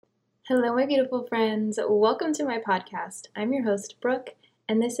Hello, my beautiful friends. Welcome to my podcast. I'm your host, Brooke,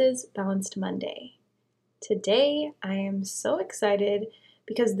 and this is Balanced Monday. Today, I am so excited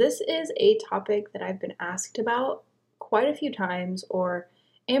because this is a topic that I've been asked about quite a few times, or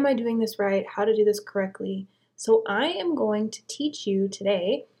am I doing this right? How to do this correctly? So, I am going to teach you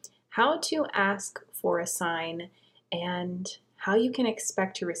today how to ask for a sign and how you can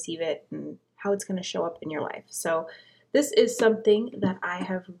expect to receive it and how it's going to show up in your life. So, this is something that I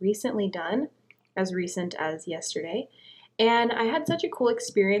have recently done, as recent as yesterday, and I had such a cool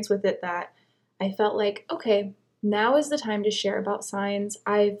experience with it that I felt like, okay, now is the time to share about signs.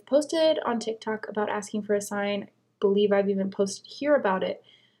 I've posted on TikTok about asking for a sign, believe I've even posted here about it,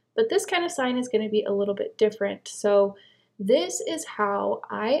 but this kind of sign is going to be a little bit different. So, this is how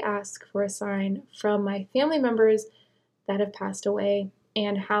I ask for a sign from my family members that have passed away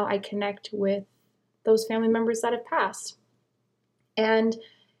and how I connect with those family members that have passed. And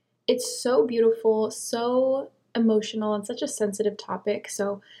it's so beautiful, so emotional, and such a sensitive topic.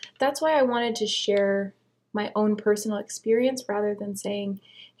 So that's why I wanted to share my own personal experience rather than saying,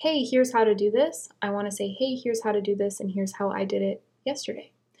 hey, here's how to do this. I want to say, hey, here's how to do this, and here's how I did it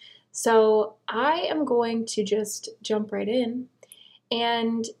yesterday. So I am going to just jump right in.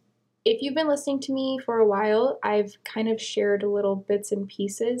 And if you've been listening to me for a while, I've kind of shared little bits and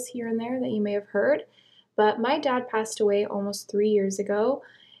pieces here and there that you may have heard. But my dad passed away almost 3 years ago,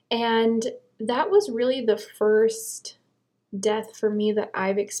 and that was really the first death for me that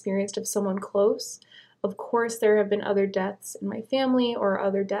I've experienced of someone close. Of course, there have been other deaths in my family or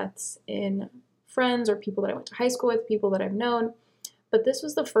other deaths in friends or people that I went to high school with, people that I've known, but this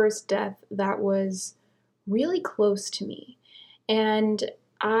was the first death that was really close to me. And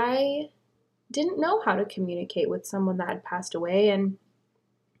I didn't know how to communicate with someone that had passed away. And,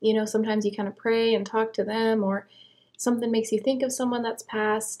 sometimes you kind of pray and talk to them, or something makes you think of someone that's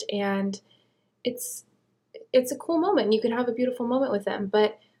passed, and it's a cool moment. You can have a beautiful moment with them.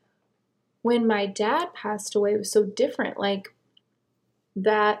 But when my dad passed away, it was so different. Like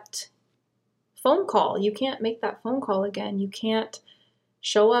that phone call, you can't make that phone call again. You can't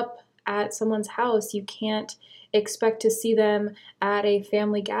show up at someone's house. You can't expect to see them at a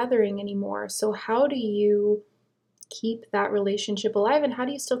family gathering anymore. So how do you keep that relationship alive, and how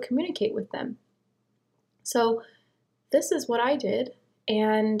do you still communicate with them? So this is what I did,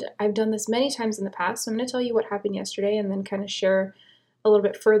 and I've done this many times in the past. So I'm going to tell you what happened yesterday and then kind of share a little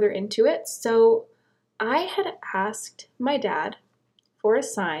bit further into it. So I had asked my dad for a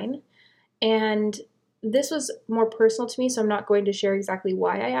sign, and this was more personal to me, so I'm not going to share exactly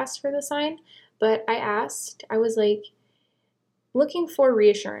why I asked for the sign, but I was like looking for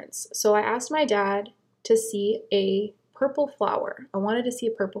reassurance. So I asked my dad to see a purple flower. I wanted to see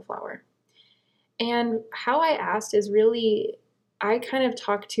a purple flower. And how I asked is really, I kind of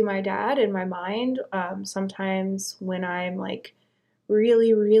talk to my dad in my mind. Sometimes when I'm like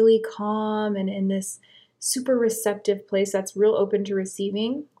really, really calm and in this super receptive place that's real open to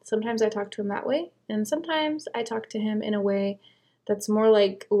receiving, sometimes I talk to him that way. And sometimes I talk to him in a way that's more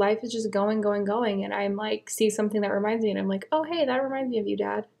like life is just going, going, going. And I'm like, see something that reminds me, and I'm like, oh, hey, that reminds me of you,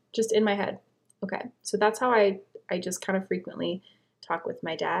 Dad, just in my head. Okay, so that's how I just kind of frequently talk with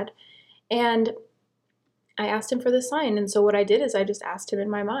my dad. And I asked him for the sign. And so what I did is I just asked him in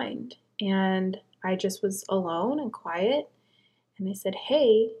my mind. And I just was alone and quiet. And I said,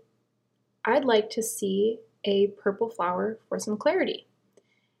 hey, I'd like to see a purple flower for some clarity.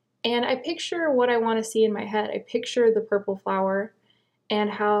 And I picture what I want to see in my head. I picture the purple flower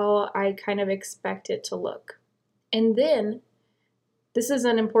and how I kind of expect it to look. And then, this is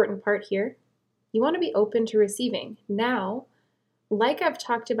an important part here, you want to be open to receiving. Now, like I've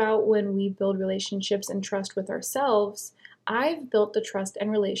talked about when we build relationships and trust with ourselves, I've built the trust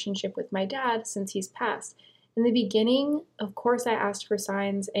and relationship with my dad since he's passed. In the beginning, of course, I asked for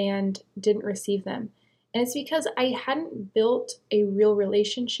signs and didn't receive them. And it's because I hadn't built a real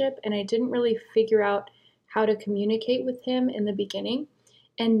relationship and I didn't really figure out how to communicate with him in the beginning.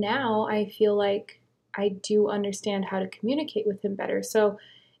 And now I feel like I do understand how to communicate with him better. So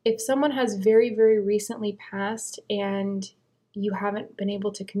if someone has very, very recently passed and you haven't been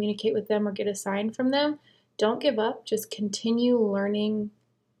able to communicate with them or get a sign from them, don't give up. Just continue learning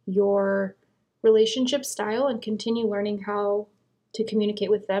your relationship style and continue learning how to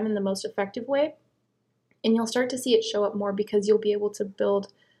communicate with them in the most effective way. And you'll start to see it show up more because you'll be able to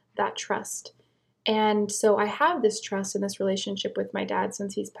build that trust. And so I have this trust in this relationship with my dad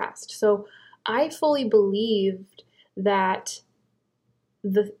since he's passed. So I fully believed that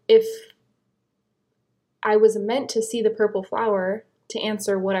if I was meant to see the purple flower to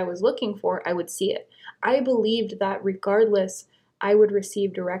answer what I was looking for, I would see it. I believed that regardless I would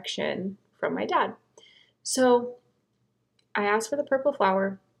receive direction from my dad. So I asked for the purple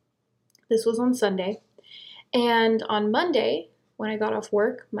flower. This was on Sunday. And on Monday, when I got off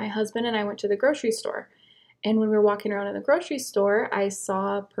work, my husband and I went to the grocery store. And when we were walking around in the grocery store, I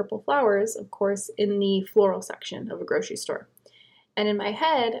saw purple flowers, of course, in the floral section of a grocery store. And in my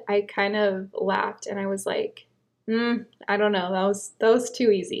head, I kind of laughed and I was like, I don't know. That was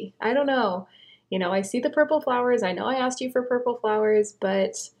too easy. I don't know. I see the purple flowers. I know I asked you for purple flowers,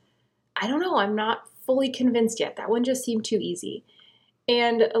 but I don't know. I'm not fully convinced yet. That one just seemed too easy.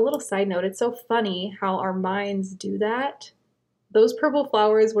 And a little side note, it's so funny how our minds do that. Those purple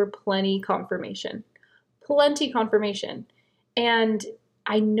flowers were plenty confirmation. And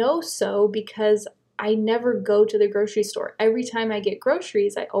I know so because I never go to the grocery store. Every time I get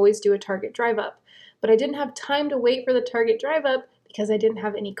groceries, I always do a Target drive up. But I didn't have time to wait for the Target drive up because I didn't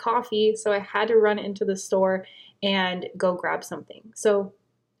have any coffee, so I had to run into the store and go grab something. So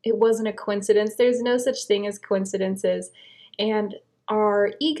it wasn't a coincidence. There's no such thing as coincidences. And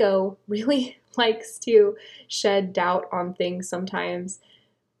our ego really likes to shed doubt on things sometimes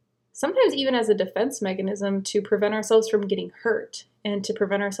even as a defense mechanism to prevent ourselves from getting hurt and to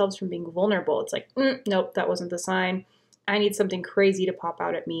prevent ourselves from being vulnerable. It's like, nope, that wasn't the sign. I need something crazy to pop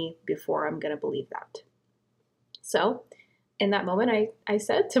out at me before I'm going to believe that. So in that moment, I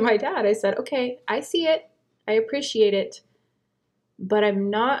said to my dad, I said, okay, I see it. I appreciate it. But I'm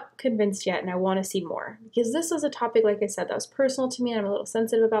not convinced yet, and I want to see more. Because this was a topic, like I said, that was personal to me and I'm a little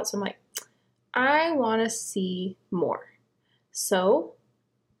sensitive about. So I'm like, I want to see more. So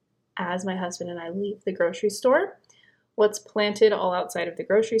as my husband and I leave the grocery store, what's planted all outside of the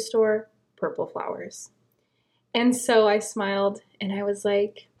grocery store? Purple flowers. And so I smiled and I was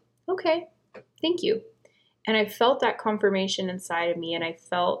like, okay, thank you. And I felt that confirmation inside of me and I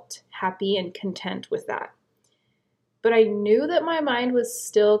felt happy and content with that. But I knew that my mind was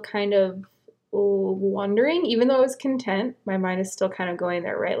still kind of wondering, even though I was content, my mind is still kind of going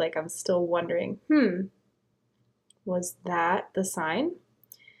there, right? Like I'm still wondering, was that the sign?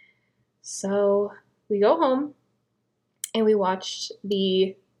 So we go home and we watched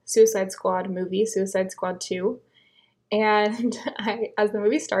the Suicide Squad movie, Suicide Squad 2. And as the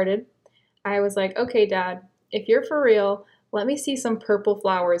movie started, I was like, okay, Dad, if you're for real, let me see some purple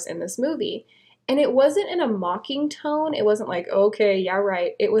flowers in this movie. And it wasn't in a mocking tone. It wasn't like, okay, yeah,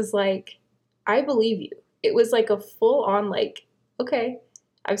 right. It was like, I believe you. It was like a full on like, okay,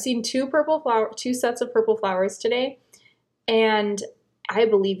 I've seen two sets of purple flowers today, and I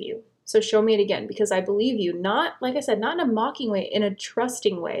believe you. So show me it again because I believe you. Not, like I said, not in a mocking way, in a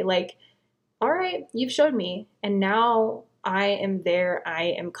trusting way. Like, all right, you've showed me, and now I am there.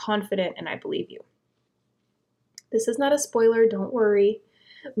 I am confident, and I believe you. This is not a spoiler, don't worry.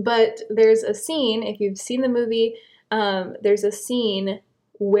 But there's a scene, if you've seen the movie, there's a scene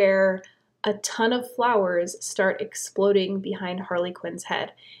where a ton of flowers start exploding behind Harley Quinn's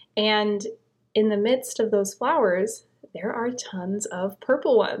head. And in the midst of those flowers, there are tons of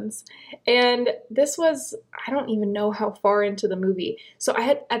purple ones. And this was, I don't even know how far into the movie. So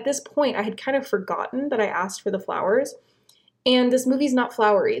at this point, I had kind of forgotten that I asked for the flowers. And this movie's not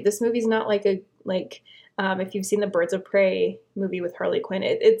flowery. This movie's not like if you've seen the Birds of Prey movie with Harley Quinn,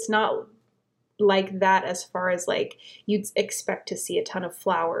 it's not like that as far as like you'd expect to see a ton of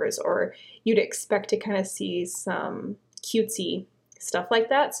flowers or you'd expect to kind of see some cutesy stuff like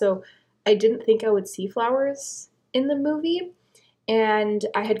that. So I didn't think I would see flowers in the movie, and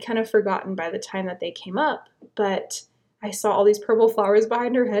I had kind of forgotten by the time that they came up, but I saw all these purple flowers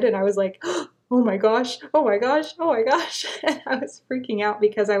behind her head and I was like, oh my gosh, oh my gosh, oh my gosh. And I was freaking out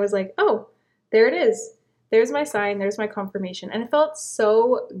because I was like, oh, there it is. There's my sign, there's my confirmation. And it felt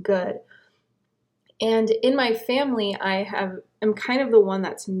so good. And in my family, I'm kind of the one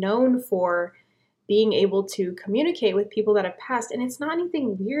that's known for being able to communicate with people that have passed. And it's not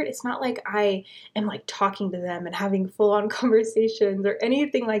anything weird. It's not like I am like talking to them and having full-on conversations or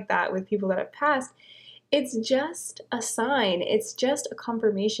anything like that with people that have passed. It's just a sign. It's just a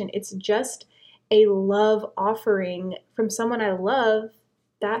confirmation. It's just a love offering from someone I love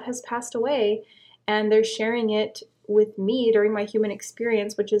that has passed away. And they're sharing it with me during my human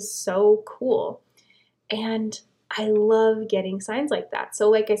experience, which is so cool. And I love getting signs like that. So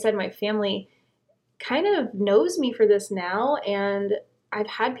like I said, my family kind of knows me for this now. And I've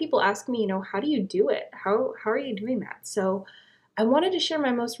had people ask me, how do you do it? How are you doing that? So I wanted to share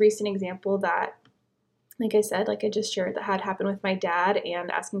my most recent example that, like I said, like I just shared, that had happened with my dad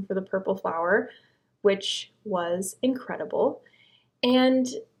and asking for the purple flower, which was incredible. And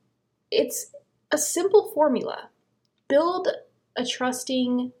it's a simple formula. Build a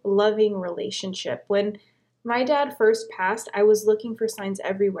trusting, loving relationship. When my dad first passed, I was looking for signs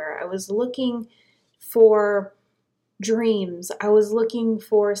everywhere. I was looking for dreams. I was looking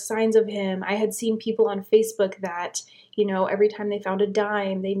for signs of him. I had seen people on Facebook that, every time they found a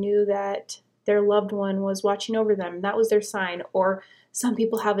dime, they knew that their loved one was watching over them. That was their sign. Or some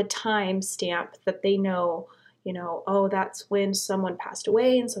people have a time stamp that they know, oh, that's when someone passed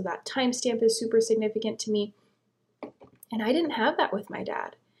away. And so that time stamp is super significant to me. And I didn't have that with my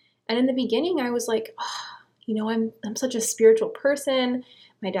dad. And in the beginning, I was like, oh, I'm such a spiritual person.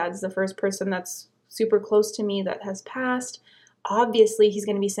 My dad's the first person that's super close to me that has passed. Obviously, he's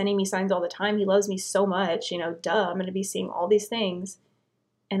going to be sending me signs all the time. He loves me so much, duh, I'm going to be seeing all these things.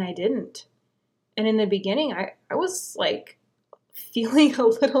 And I didn't. And in the beginning, I was like feeling a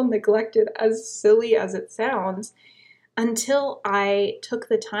little neglected, as silly as it sounds, until I took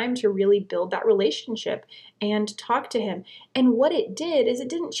the time to really build that relationship and talk to him. And what it did is it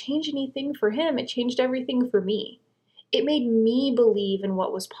didn't change anything for him. It changed everything for me. It made me believe in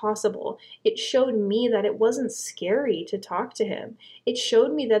what was possible. It showed me that it wasn't scary to talk to him. It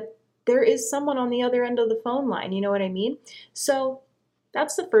showed me that there is someone on the other end of the phone line. You know what I mean? So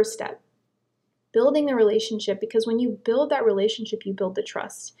that's the first step. Building the relationship, because when you build that relationship, you build the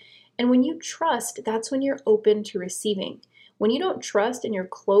trust. And when you trust, that's when you're open to receiving. When you don't trust and you're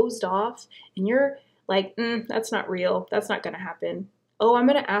closed off and you're like, that's not real. That's not going to happen. Oh, I'm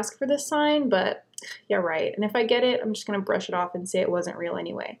going to ask for this sign, but yeah, right. And if I get it, I'm just going to brush it off and say it wasn't real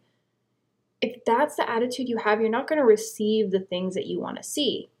anyway. If that's the attitude you have, you're not going to receive the things that you want to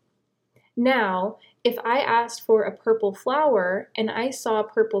see. Now, if I asked for a purple flower and I saw a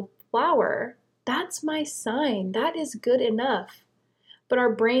purple flower, that's my sign. That is good enough. But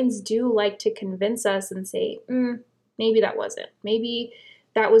our brains do like to convince us and say, maybe that wasn't. Maybe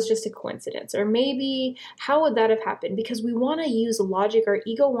that was just a coincidence. Or maybe, how would that have happened? Because we want to use logic. Our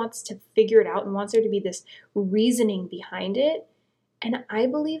ego wants to figure it out and wants there to be this reasoning behind it. And I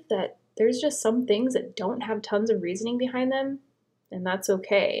believe that there's just some things that don't have tons of reasoning behind them, and that's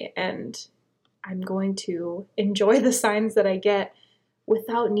okay. And I'm going to enjoy the signs that I get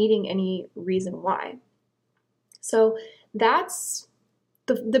without needing any reason why. So that's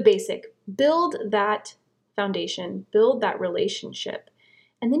the basic. Build that foundation, build that relationship,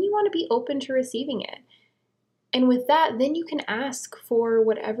 and then you want to be open to receiving it. And with that, then you can ask for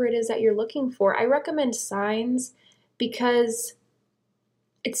whatever it is that you're looking for. I recommend signs because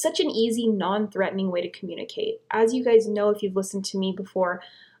it's such an easy, non-threatening way to communicate. As you guys know, if you've listened to me before,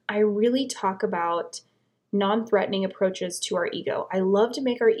 I really talk about non-threatening approaches to our ego. I love to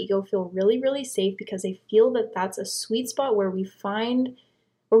make our ego feel really, really safe because I feel that that's a sweet spot where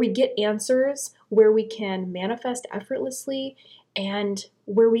we get answers, where we can manifest effortlessly, and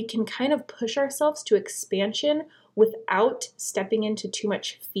where we can kind of push ourselves to expansion without stepping into too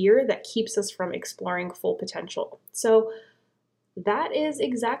much fear that keeps us from exploring full potential. So that is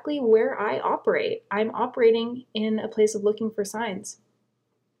exactly where I operate. I'm operating in a place of looking for signs.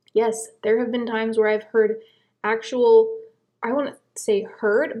 Yes, there have been times where I've heard I won't say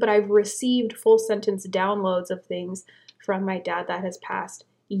heard, but I've received full sentence downloads of things from my dad that has passed.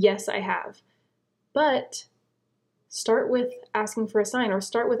 Yes, I have. But start with asking for a sign, or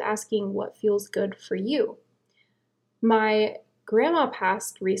start with asking what feels good for you. My grandma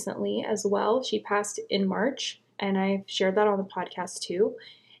passed recently as well. She passed in March, and I've shared that on the podcast too.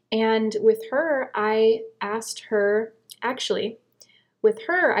 And with her, I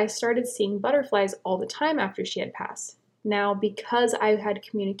started seeing butterflies all the time after she had passed. Now, because I had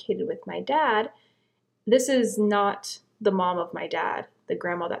communicated with my dad, this is not the mom of my dad, the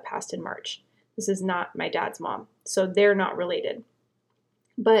grandma that passed in March. This is not my dad's mom, so they're not related.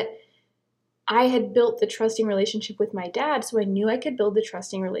 But I had built the trusting relationship with my dad, so I knew I could build the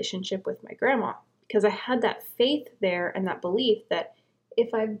trusting relationship with my grandma because I had that faith there and that belief that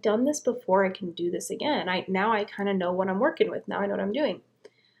if I've done this before, I can do this again. Now I kind of know what I'm working with. Now I know what I'm doing.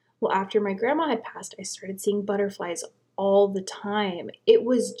 Well, after my grandma had passed, I started seeing butterflies all the time. It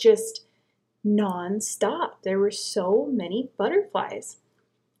was just non-stop. There were so many butterflies.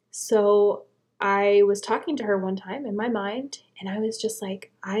 So I was talking to her one time in my mind, and I was just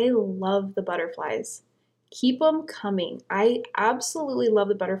like, I love the butterflies. Keep them coming. I absolutely love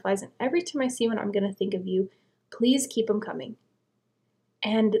the butterflies, and every time I see one, I'm going to think of you. Please keep them coming.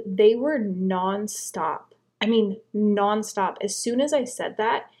 And they were non-stop. I mean, non-stop. As soon as I said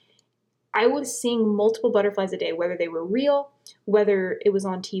that, I was seeing multiple butterflies a day, whether they were real, whether it was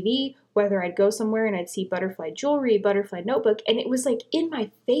on TV, whether I'd go somewhere and I'd see butterfly jewelry, butterfly notebook, and it was like in my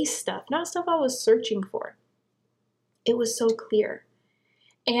face stuff, not stuff I was searching for. It was so clear.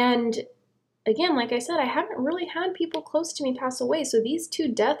 And again, like I said, I haven't really had people close to me pass away. So these two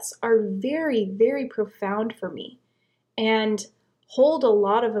deaths are very, very profound for me and hold a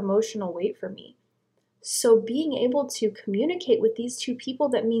lot of emotional weight for me. So being able to communicate with these two people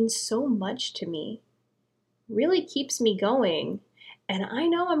that mean so much to me really keeps me going. And I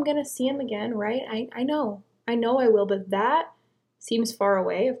know I'm going to see them again, right? I know. I know I will, but that seems far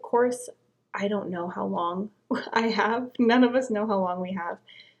away. Of course, I don't know how long I have. None of us know how long we have.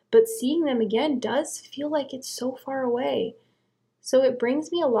 But seeing them again does feel like it's so far away. So it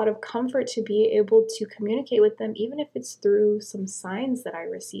brings me a lot of comfort to be able to communicate with them, even if it's through some signs that I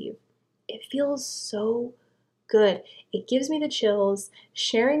receive. It feels so good. It gives me the chills.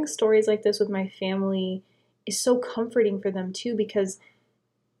 Sharing stories like this with my family is so comforting for them too, because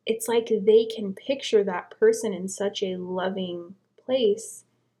it's like they can picture that person in such a loving place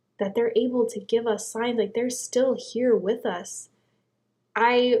that they're able to give us signs like they're still here with us.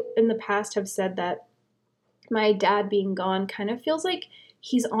 I, in the past, have said that my dad being gone kind of feels like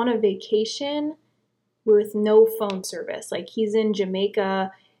he's on a vacation with no phone service. Like he's in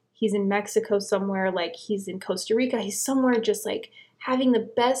Jamaica, he's in Mexico somewhere, like he's in Costa Rica, he's somewhere just like having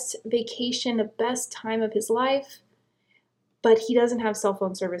the best vacation, the best time of his life, but he doesn't have cell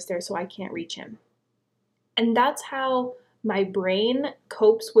phone service there, so I can't reach him. And that's how my brain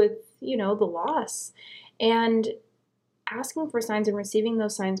copes with, the loss. And asking for signs and receiving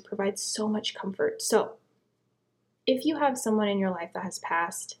those signs provides so much comfort. So, if you have someone in your life that has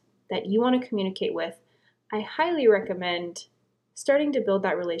passed that you want to communicate with, I highly recommend starting to build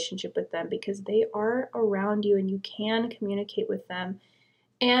that relationship with them because they are around you and you can communicate with them.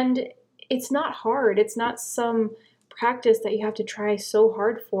 And it's not hard. It's not some practice that you have to try so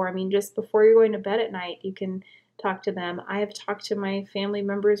hard for. I mean, just before you're going to bed at night, you can talk to them. I have talked to my family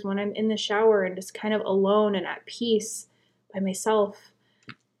members when I'm in the shower and just kind of alone and at peace by myself.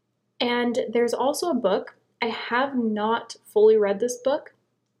 And there's also a book. I have not fully read this book.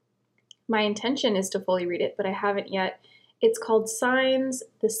 My intention is to fully read it, but I haven't yet. It's called Signs,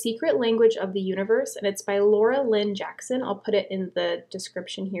 The Secret Language of the Universe, and it's by Laura Lynn Jackson. I'll put it in the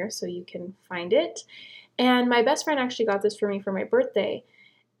description here so you can find it. And my best friend actually got this for me for my birthday.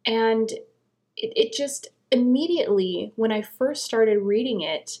 And it just immediately, when I first started reading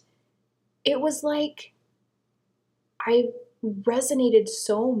it, it was like I resonated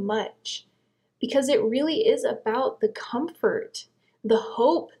so much because it really is about the comfort, the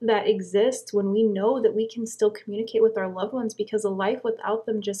hope that exists when we know that we can still communicate with our loved ones, because a life without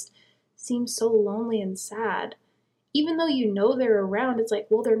them just seems so lonely and sad. Even though you know they're around, it's like,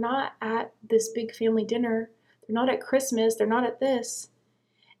 well, they're not at this big family dinner, they're not at Christmas, they're not at this.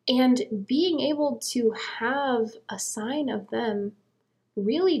 And being able to have a sign of them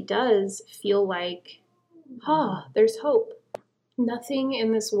really does feel like, there's hope. Nothing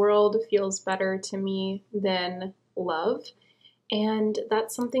in this world feels better to me than love. And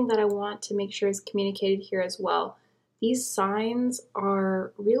that's something that I want to make sure is communicated here as well. These signs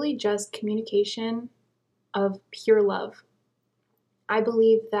are really just communication of pure love. I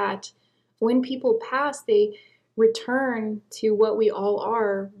believe that when people pass, they return to what we all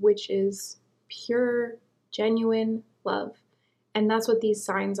are, which is pure, genuine love. And that's what these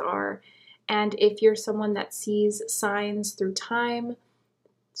signs are. And if you're someone that sees signs through time,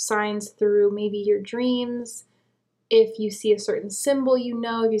 signs through maybe your dreams, if you see a certain symbol,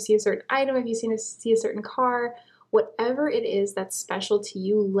 if you see a certain item, if you see a certain car, whatever it is that's special to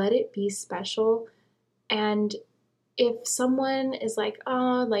you, let it be special. And if someone is like,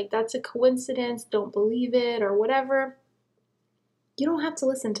 oh, like that's a coincidence, don't believe it, or whatever, you don't have to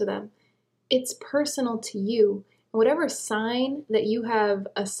listen to them. It's personal to you. Whatever sign that you have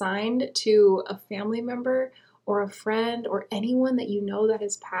assigned to a family member or a friend or anyone that you know that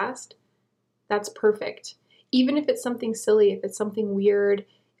has passed, that's perfect. Even if it's something silly, if it's something weird,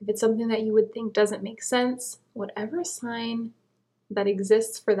 if it's something that you would think doesn't make sense, whatever sign that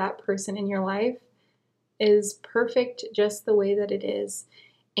exists for that person in your life is perfect just the way that it is.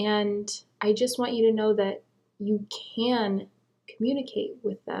 And I just want you to know that you can communicate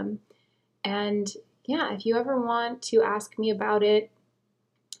with them. And yeah, if you ever want to ask me about it,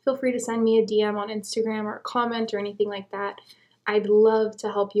 feel free to send me a DM on Instagram or a comment or anything like that. I'd love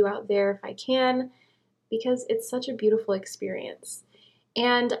to help you out there if I can, because it's such a beautiful experience.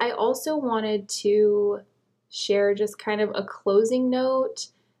 And I also wanted to share just kind of a closing note,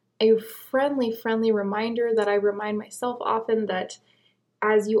 a friendly reminder that I remind myself often that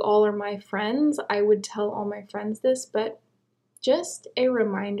as you all are my friends, I would tell all my friends this, but just a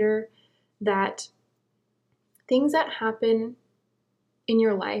reminder that things that happen in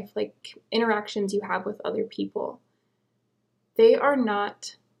your life, like interactions you have with other people, they are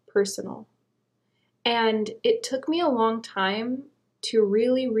not personal. And it took me a long time to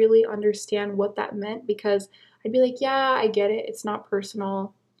really, really understand what that meant, because I'd be like, yeah, I get it. It's not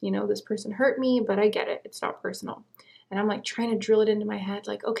personal. This person hurt me, but I get it. It's not personal. And I'm like trying to drill it into my head,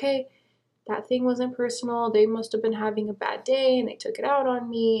 like, okay, that thing wasn't personal. They must have been having a bad day and they took it out on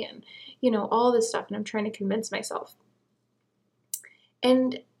me, and, all this stuff. And I'm trying to convince myself.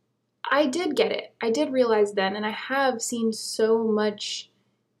 And I did get it. I did realize then, and I have seen so much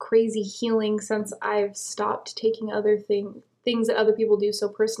crazy healing since I've stopped taking other things that other people do so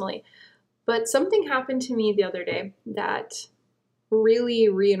personally. But something happened to me the other day that really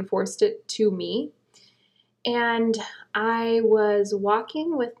reinforced it to me. And I was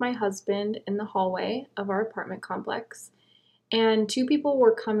walking with my husband in the hallway of our apartment complex, and two people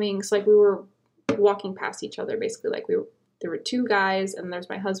were coming. So, like, we were walking past each other, basically. Like, there were two guys, and there's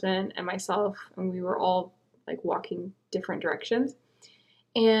my husband and myself, and we were all like walking different directions.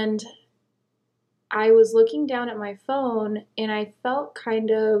 And I was looking down at my phone, and I felt kind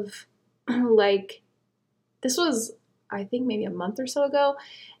of like this was, I think, maybe a month or so ago,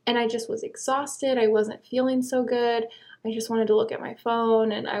 and I just was exhausted. I wasn't feeling so good. I just wanted to look at my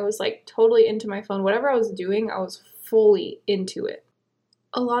phone, and I was like totally into my phone. Whatever I was doing, I was fully into it.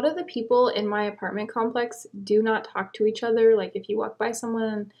 A lot of the people in my apartment complex do not talk to each other. Like, if you walk by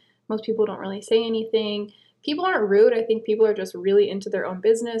someone, most people don't really say anything. People aren't rude. I think people are just really into their own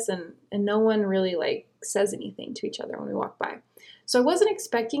business, and no one really like says anything to each other when we walk by. So I wasn't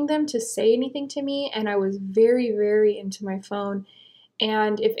expecting them to say anything to me, and I was very, very into my phone.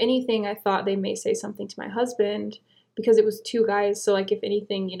 And if anything, I thought they may say something to my husband, because it was two guys. So, like, if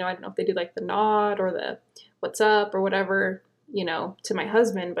anything, I don't know if they do like the nod or the what's up or whatever, to my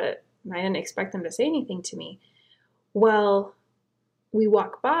husband, but I didn't expect them to say anything to me. Well, we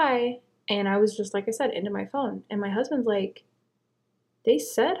walk by, and I was just, like I said, into my phone. And my husband's like, they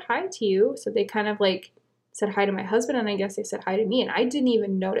said hi to you. So they kind of like said hi to my husband, and I guess they said hi to me. And I didn't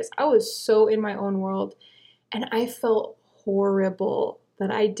even notice. I was so in my own world, and I felt horrible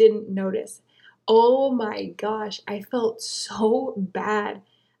that I didn't notice. Oh my gosh, I felt so bad.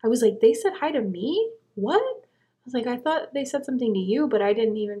 I was like, they said hi to me? What? I was like, I thought they said something to you, but I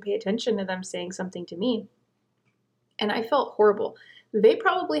didn't even pay attention to them saying something to me. And I felt horrible. They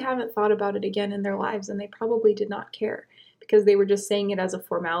probably haven't thought about it again in their lives, and they probably did not care, because they were just saying it as a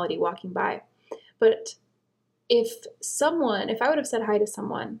formality walking by. But if I would have said hi to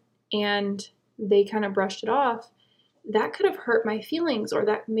someone and they kind of brushed it off, that could have hurt my feelings, or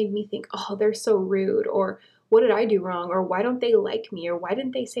that made me think, oh, they're so rude, or what did I do wrong, or why don't they like me, or why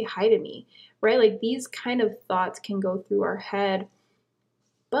didn't they say hi to me, right? Like, these kind of thoughts can go through our head,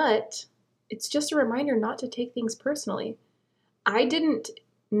 but it's just a reminder not to take things personally. I didn't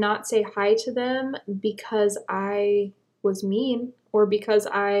not say hi to them because I was mean, or because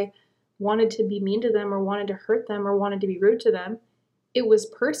I wanted to be mean to them, or wanted to hurt them, or wanted to be rude to them. It was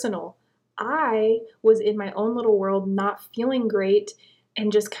personal. I was in my own little world, not feeling great,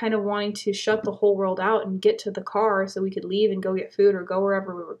 and just kind of wanting to shut the whole world out and get to the car so we could leave and go get food or go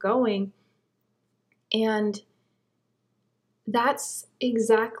wherever we were going. And that's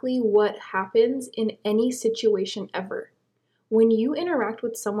exactly what happens in any situation ever. When you interact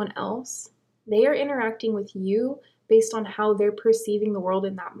with someone else, they are interacting with you based on how they're perceiving the world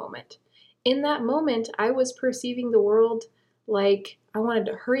in that moment. In that moment, I was perceiving the world like I wanted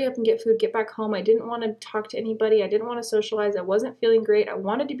to hurry up and get food, get back home. I didn't want to talk to anybody. I didn't want to socialize. I wasn't feeling great. I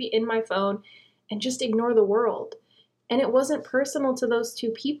wanted to be in my phone and just ignore the world. And it wasn't personal to those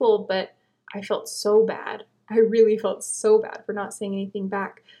two people, but I felt so bad. I really felt so bad for not saying anything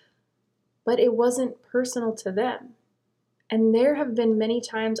back. But it wasn't personal to them. And there have been many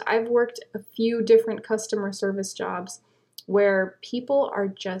times, I've worked a few different customer service jobs where people are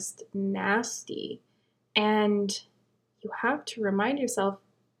just nasty. And you have to remind yourself,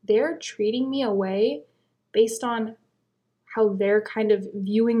 they're treating me away based on how they're kind of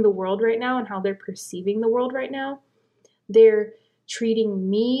viewing the world right now and how they're perceiving the world right now. They're treating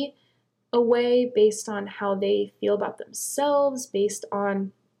me away based on how they feel about themselves, based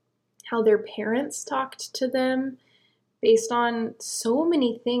on how their parents talked to them, based on so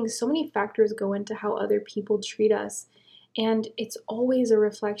many things. So many factors go into how other people treat us. And it's always a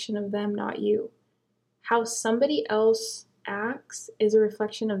reflection of them, not you. How somebody else acts is a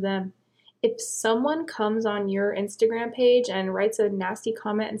reflection of them. If someone comes on your Instagram page and writes a nasty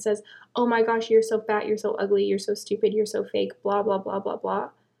comment and says, oh my gosh, you're so fat, you're so ugly, you're so stupid, you're so fake, blah, blah, blah, blah, blah,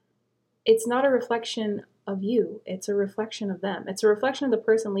 it's not a reflection of you. It's a reflection of them. It's a reflection of the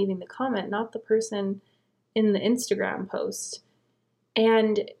person leaving the comment, not the person in the Instagram post.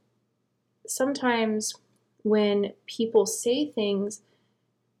 And sometimes when people say things,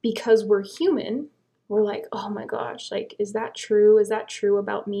 because we're human, we're like, oh my gosh, like, is that true? Is that true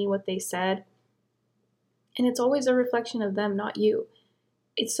about me, what they said? And it's always a reflection of them, not you.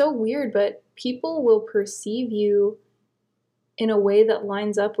 It's so weird, but people will perceive you in a way that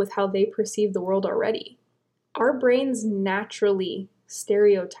lines up with how they perceive the world already. Our brains naturally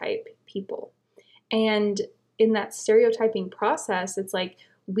stereotype people. And in that stereotyping process, it's like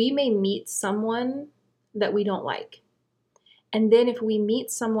we may meet someone that we don't like. And then if we meet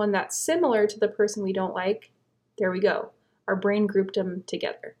someone that's similar to the person we don't like, there we go. Our brain grouped them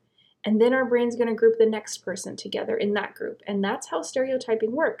together. And then our brain's going to group the next person together in that group. And that's how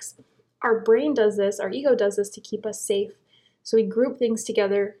stereotyping works. Our brain does this, our ego does this to keep us safe. So we group things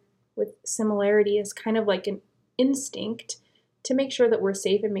together with similarity as kind of like an instinct to make sure that we're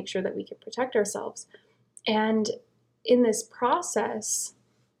safe and make sure that we can protect ourselves. And in this process,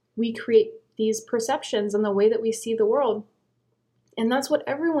 we create these perceptions and the way that we see the world. And that's what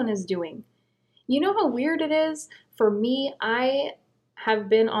everyone is doing. You know how weird it is? For me, I have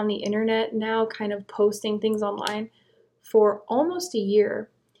been on the internet now kind of posting things online for almost a year.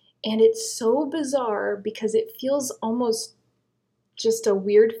 And it's so bizarre because it feels almost just a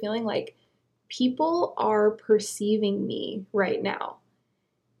weird feeling like people are perceiving me right now.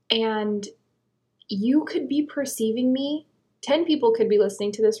 And you could be perceiving me, 10 people could be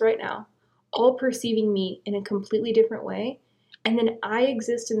listening to this right now, all perceiving me in a completely different way. And then I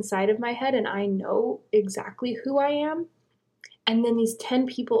exist inside of my head and I know exactly who I am. And then these 10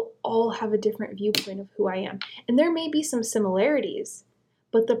 people all have a different viewpoint of who I am. And there may be some similarities,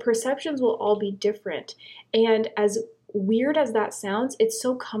 but the perceptions will all be different. And as weird as that sounds, it's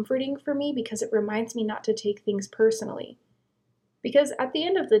so comforting for me because it reminds me not to take things personally. Because at the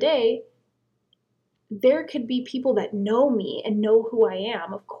end of the day, there could be people that know me and know who I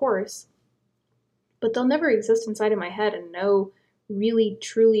am, of course, but they'll never exist inside of my head and know really,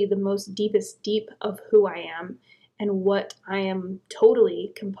 truly the most deepest deep of who I am and what I am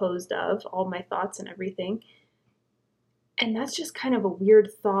totally composed of, all my thoughts and everything. And that's just kind of a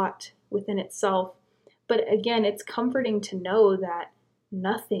weird thought within itself. But again, it's comforting to know that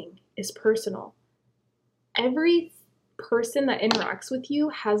nothing is personal. Every person that interacts with you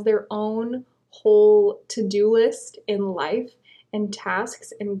has their own whole to-do list in life and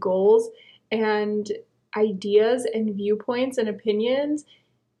tasks and goals and ideas and viewpoints and opinions.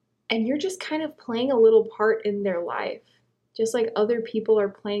 And you're just kind of playing a little part in their life, just like other people are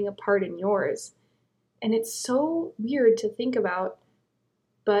playing a part in yours. And it's so weird to think about.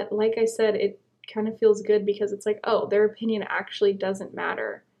 But like I said, it kind of feels good because it's like, oh, their opinion actually doesn't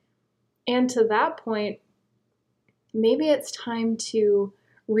matter. And to that point, maybe it's time to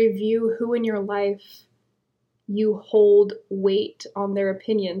review who in your life you hold weight on their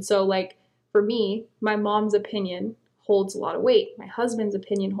opinion. So like for me, my mom's opinion holds a lot of weight. My husband's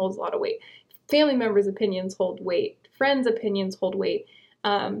opinion holds a lot of weight. Family members' opinions hold weight. Friends' opinions hold weight.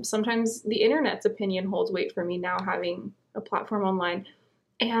 Sometimes the internet's opinion holds weight for me now having a platform online.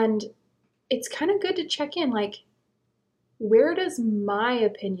 And it's kind of good to check in, like, where does my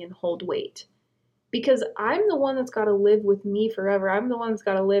opinion hold weight? Because I'm the one that's got to live with me forever. I'm the one that's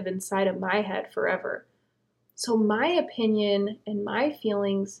got to live inside of my head forever. So my opinion and my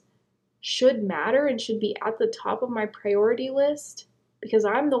feelings should matter and should be at the top of my priority list because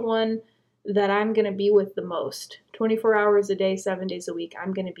I'm the one that I'm going to be with the most. 24 hours a day, 7 days a week,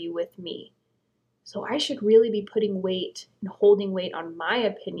 I'm going to be with me. So I should really be putting weight and holding weight on my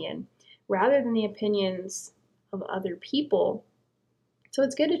opinion rather than the opinions of other people. So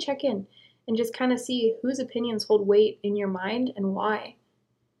it's good to check in and just kind of see whose opinions hold weight in your mind and why.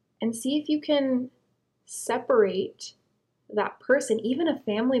 And see if you can separate that person, even a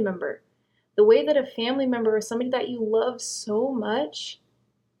family member. The way that a family member or somebody that you love so much,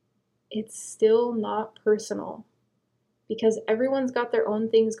 it's still not personal. Because everyone's got their own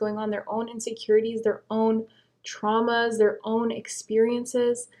things going on, their own insecurities, their own traumas, their own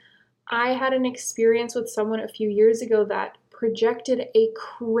experiences. I had an experience with someone a few years ago that projected a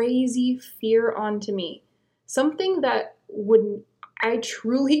crazy fear onto me. Something that I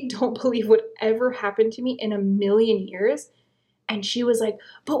truly don't believe would ever happen to me in a million years. And she was like,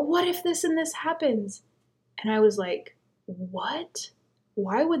 but what if this and this happens? And I was like, what?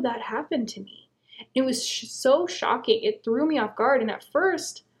 Why would that happen to me? It was so shocking. It threw me off guard. And at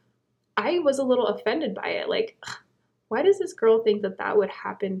first, I was a little offended by it. Like, why does this girl think that that would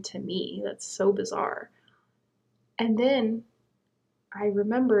happen to me? That's so bizarre. And then I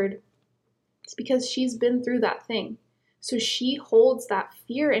remembered it's because she's been through that thing. So she holds that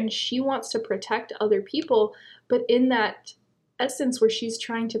fear and she wants to protect other people. But in that essence where she's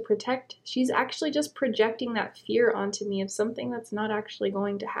trying to protect, she's actually just projecting that fear onto me of something that's not actually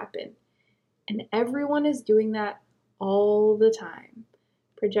going to happen. And everyone is doing that all the time,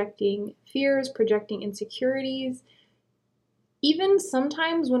 projecting fears, projecting insecurities. Even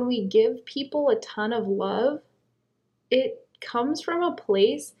sometimes when we give people a ton of love, it comes from a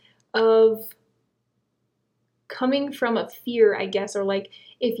place of coming from a fear, I guess, or like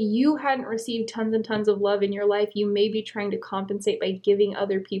if you hadn't received tons and tons of love in your life, you may be trying to compensate by giving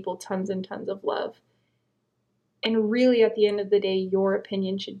other people tons and tons of love. And really, at the end of the day, your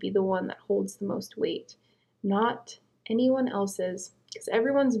opinion should be the one that holds the most weight, not anyone else's, because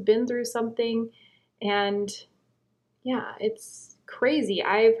everyone's been through something. And yeah, it's crazy.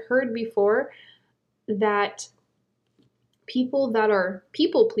 I've heard before that people that are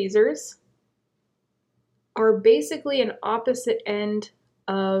people pleasers are basically an opposite end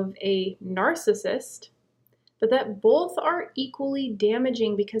of a narcissist, but that both are equally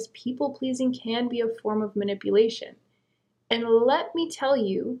damaging because people pleasing can be a form of manipulation. And let me tell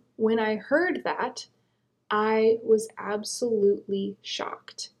you, when I heard that, I was absolutely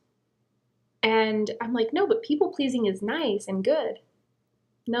shocked. And I'm like, no, but people pleasing is nice and good.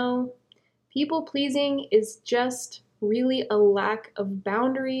 No, people pleasing is just really a lack of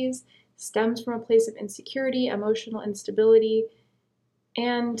boundaries, stems from a place of insecurity, emotional instability,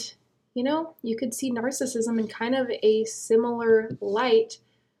 and you could see narcissism in kind of a similar light,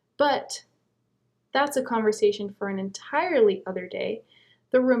 but that's a conversation for an entirely other day.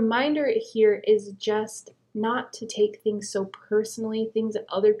 The reminder here is just not to take things so personally. Things that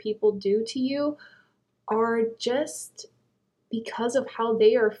other people do to you are just because of how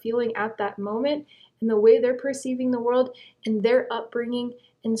they are feeling at that moment and the way they're perceiving the world and their upbringing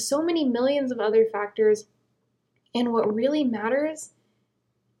and so many millions of other factors. And what really matters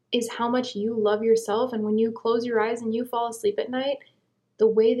is how much you love yourself. And when you close your eyes and you fall asleep at night, the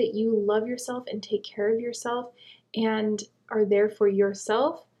way that you love yourself and take care of yourself and are there for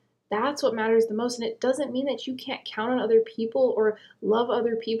yourself, that's what matters the most. And it doesn't mean that you can't count on other people or love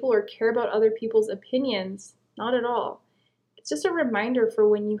other people or care about other people's opinions. Not at all. It's just a reminder for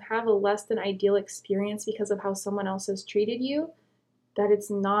when you have a less than ideal experience because of how someone else has treated you, that it's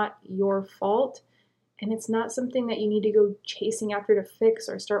not your fault. And it's not something that you need to go chasing after to fix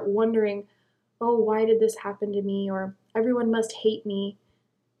or start wondering, oh, why did this happen to me? Or everyone must hate me.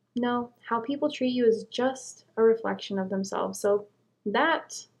 No, how people treat you is just a reflection of themselves. So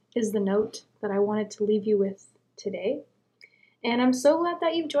that is the note that I wanted to leave you with today. And I'm so glad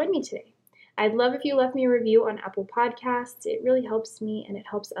that you've joined me today. I'd love if you left me a review on Apple Podcasts. It really helps me and it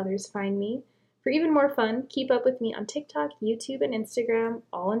helps others find me. For even more fun, keep up with me on TikTok, YouTube, and Instagram,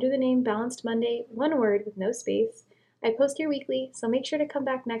 all under the name Balanced Monday, one word with no space. I post here weekly, so make sure to come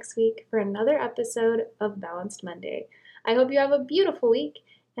back next week for another episode of Balanced Monday. I hope you have a beautiful week,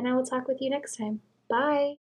 and I will talk with you next time. Bye!